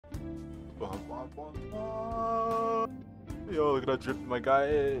Yo, look at how drippy my guy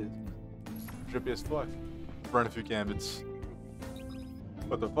is. Drippy as fuck. Run a few gambits.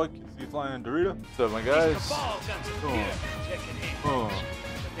 What the fuck? Is he flying in Dorito? What's up, my guys? Wait. Oh,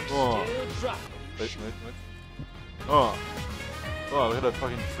 look at how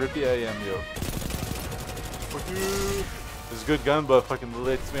fucking drippy I am, yo. Fuck you. This is a good gun, but fucking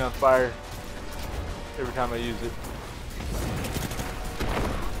lights me on fire every time I use it.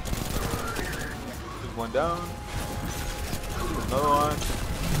 There's one down. There's another one.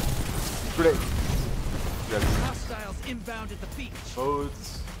 Grenade. Hostiles inbound at the beach.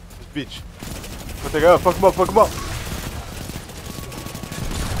 Modes. This beach. What they got? Fuck him up, fuck him up.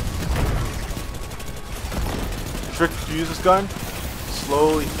 The trick to use this gun?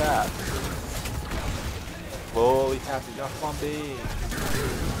 Slowly tap. Slowly tap it. Y'all flambe.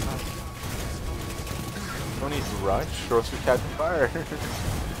 Don't need to rush, or else we catch fire.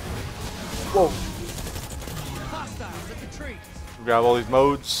 Whoa. Hostiles at the trees. Grab all these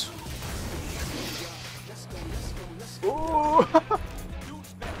modes. Ooh. Drop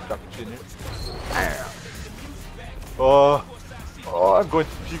the shit in here. Oh, I'm going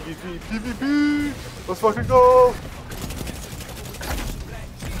to PvP. PvP. Let's fucking go.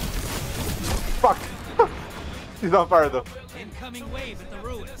 Fuck. He's on fire though. Incoming wave at the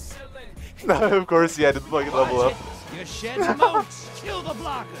ruins. Of course he had to fucking level up. Your shed's moats. Kill the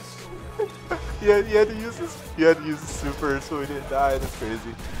blockers. He had to use this. He had to use the super so he didn't die. That's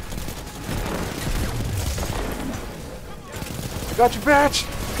crazy. I got you, bitch!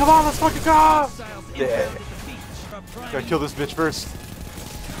 Come on, let's fucking go! Yeah. Gotta kill this bitch first.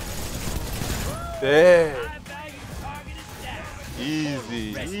 Yeah.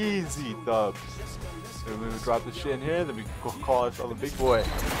 Easy, easy dubs. Then we drop this shit in here, then we can go call us on the big boy.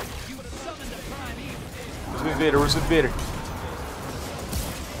 Where's the invader? Where's the invader?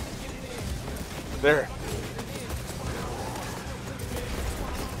 There.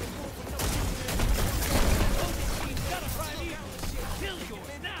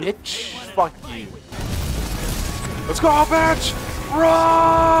 Bitch, fuck you. Let's go, bitch!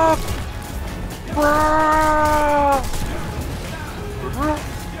 Run!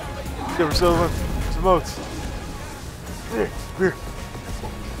 Okay, we're still in some moats. Here.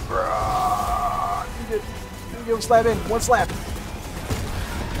 Give him slap in. One slap.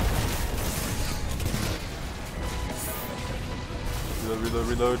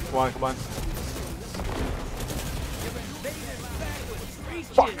 Reload. Come on.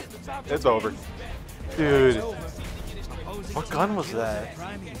 Fuck! It's over. Dude. What gun was that?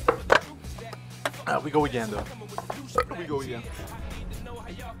 We go again, though. We go again. Look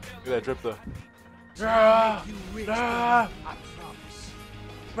at that drip, though.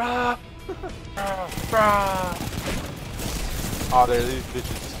 Oh, there, these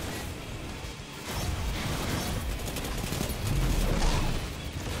bitches.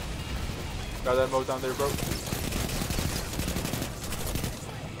 Got that mode down there, bro.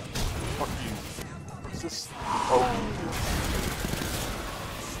 Fuck you. What's this? Oh.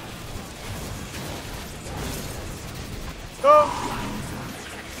 Oh!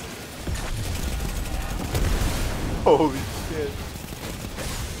 Holy shit.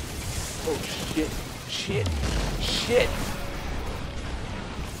 Oh shit.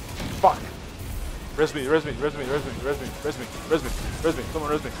 Fuck. Res me. Someone res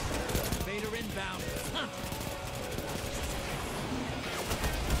me. Invader inbound.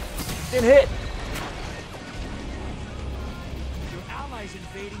 Didn't hit. Your allies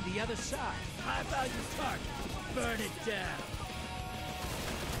invading the other side. High value target. Burn it down.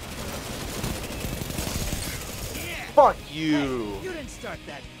 Yeah. Fuck you. Hey, you didn't start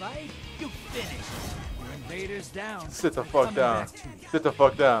that fight. You finished. Your invaders down. Sit the fuck Coming down. back to you. Sit the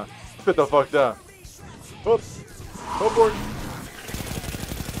fuck down. Sit the fuck down. Oops. Oh boy.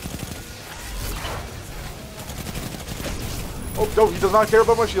 Oh no, he does not care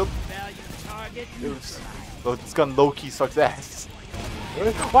about my shield. Value target. Dude, this gun low-key sucks ass.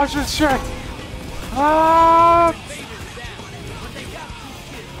 Watch this shit! Ah!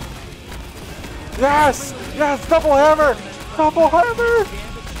 Yes! Yes! Double hammer! Double hammer!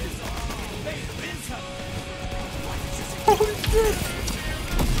 Holy shit!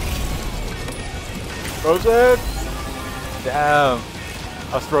 Frozen! Damn.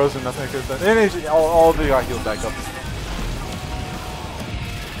 I was frozen, nothing I could have done. And all of you got healed back up.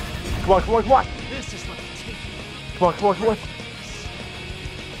 Come on! This is what you take. Come on!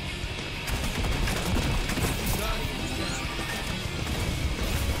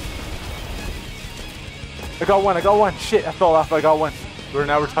 I got one. Shit, I fell off. I got one.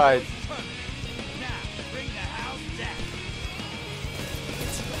 Now we're tied. Now, bring the house down.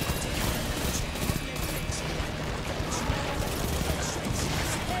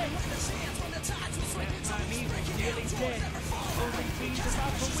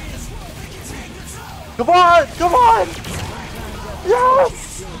 Come on! Come on!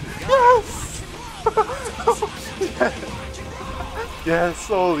 Yes! Yes! Yes!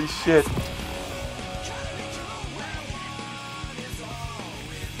 Holy shit!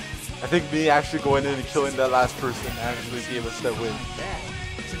 I think me actually going in and killing that last person actually gave us that win.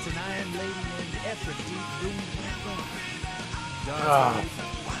 Since an iron lady named Aphrodite ruined my fun. Ah,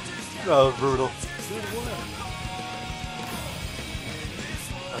 that was brutal. Good work.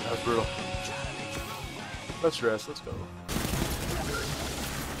 That was brutal. Let's rest. Let's go.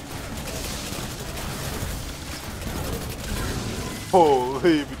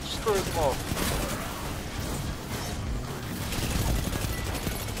 Holy, we destroyed them all.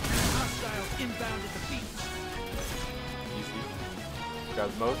 Hostiles inbound at the beach. Easy. Grab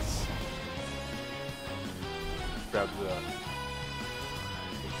the moats. Grab the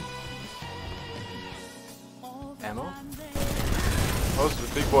ammo. Oh, this is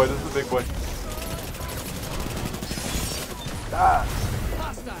the big boy. This is the big boy. Ah!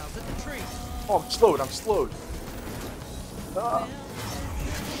 Hostiles at the tree. Oh, I'm slowed. I'm slowed. Ah!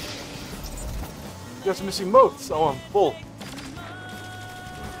 You got some missing moats. Oh, I'm full.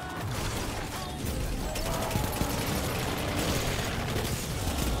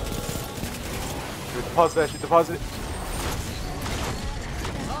 Should we deposit that? Should we deposit it?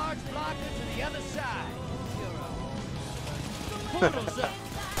 Large blocker to the other side. Portals up.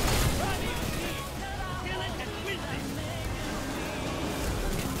 Run in here. Kill it and win it.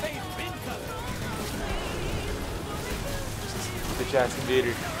 Invader incoming. Bitch ass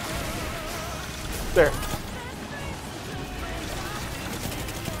invader. There.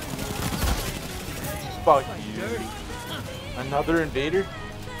 Fuck you. Dirty. Another invader?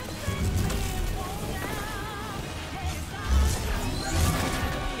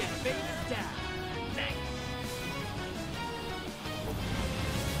 The invader's down. Nice.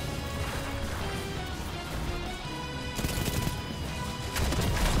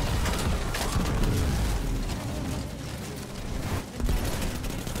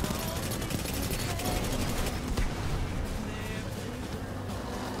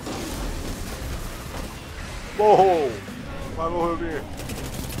 Whoa! Why am I over here?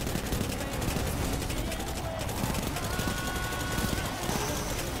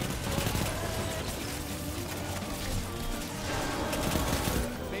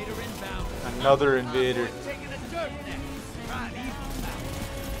 Invader inbound. Another invader. Taking a dirt nest. Prime evil power.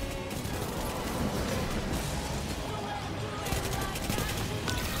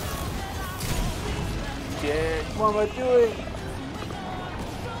 Yeah, what am I doing?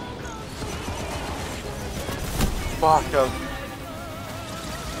 Fuck him.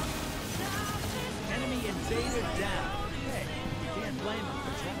 Enemy invader down. Hey, you can't blame him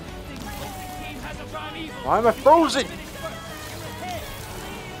for trying. Opposing team has a prime evil. Why am I frozen?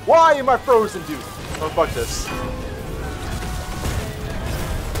 Why am I frozen, dude? Oh, fuck this.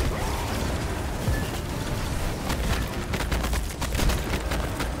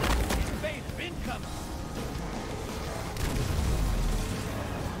 Invader incoming.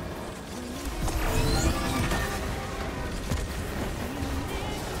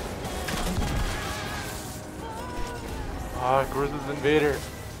 Ah, Grizzly's invader.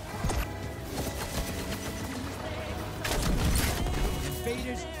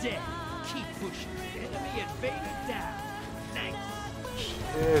 Invader's dead. Keep pushing. Enemy invader down. Nice.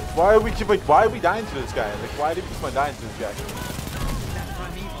 Shit. Why are we why are we dying to this guy? Like, why did we keep on dying to this guy? That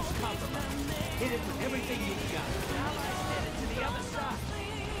prime evil's compromised. Hit it with everything you've got. Allies headed to the other side.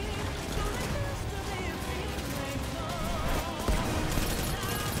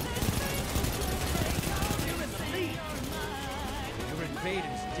 You're in the lead. Your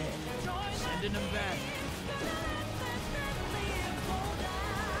invader's dead. Sending them back.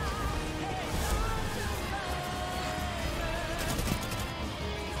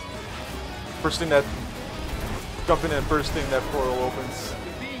 First thing that jumping in, first thing that portal opens.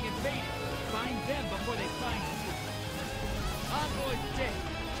 You're being invaded. Find them before they find you. Envoy's dead.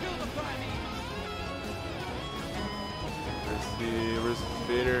 Kill the prime evil. Where's the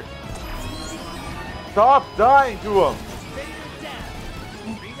invader? Stop dying to him! Invader down.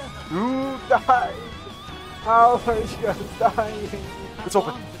 Rita, Who died? How are you guys dying? It's not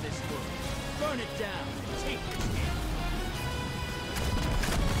open. long for this world. Burn it down. Take this hit.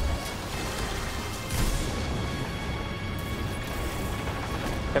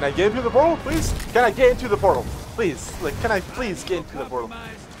 Can I get into the portal, please? Can I get into the portal? Please. Like, can I please get into the portal?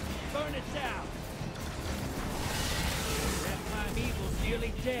 Compromised. Burn it down. That prime evil's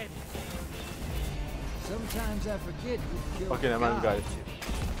nearly dead. Sometimes I forget you killed Okay, never mind, we got it.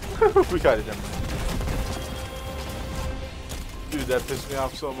 God. We got it, never mind. Dude, that pissed me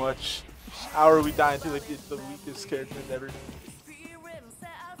off so much. How are we dying to like the weakest characters ever?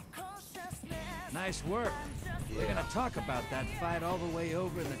 Nice work. We're gonna talk about that fight all the way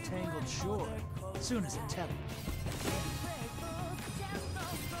over the Tangled Shore, as soon as it tells.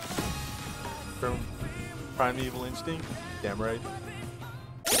 From Primeval Instinct? Damn right.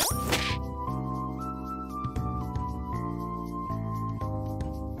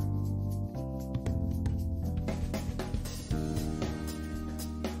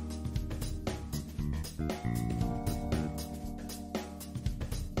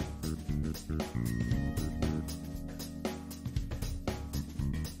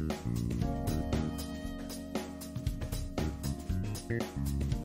 Thank you.